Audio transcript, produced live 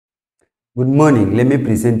Good morning. Let me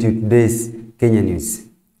present you today's Kenya news.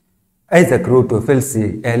 Isaac Ruto fell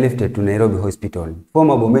sick, airlifted to Nairobi Hospital.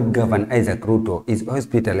 Former Bomet Governor Isaac Ruto is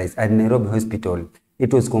hospitalized at Nairobi Hospital.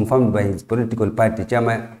 It was confirmed by his political party,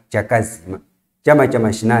 Chama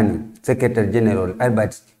Mashinani, Secretary General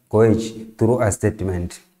Albert Kochei, through a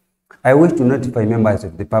statement. I wish to notify members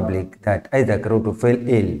of the public that Isaac Ruto fell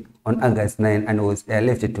ill on August 9 and was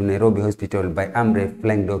airlifted to Nairobi Hospital by AMREF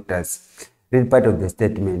flying doctors. Read part of the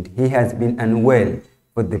statement. He has been unwell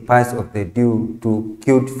for the past of the due to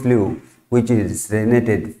acute flu, which is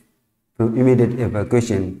related to immediate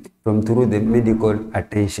evacuation from through the medical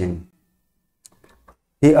attention.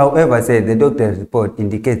 He, however, said the doctor's report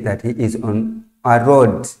indicates that he is on a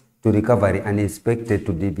road to recovery and is expected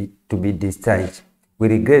to be discharged. We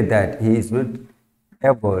regret that he is not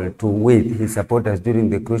able to with his supporters during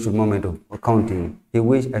the crucial moment of counting. He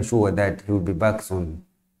wishes assured that he will be back soon.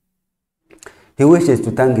 He wishes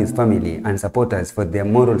to thank his family and supporters for their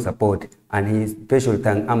moral support, and he special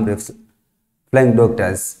thank AMREF's flying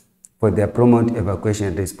doctors for their prompt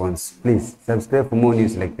evacuation response. Please subscribe for more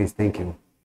news like this. Thank you.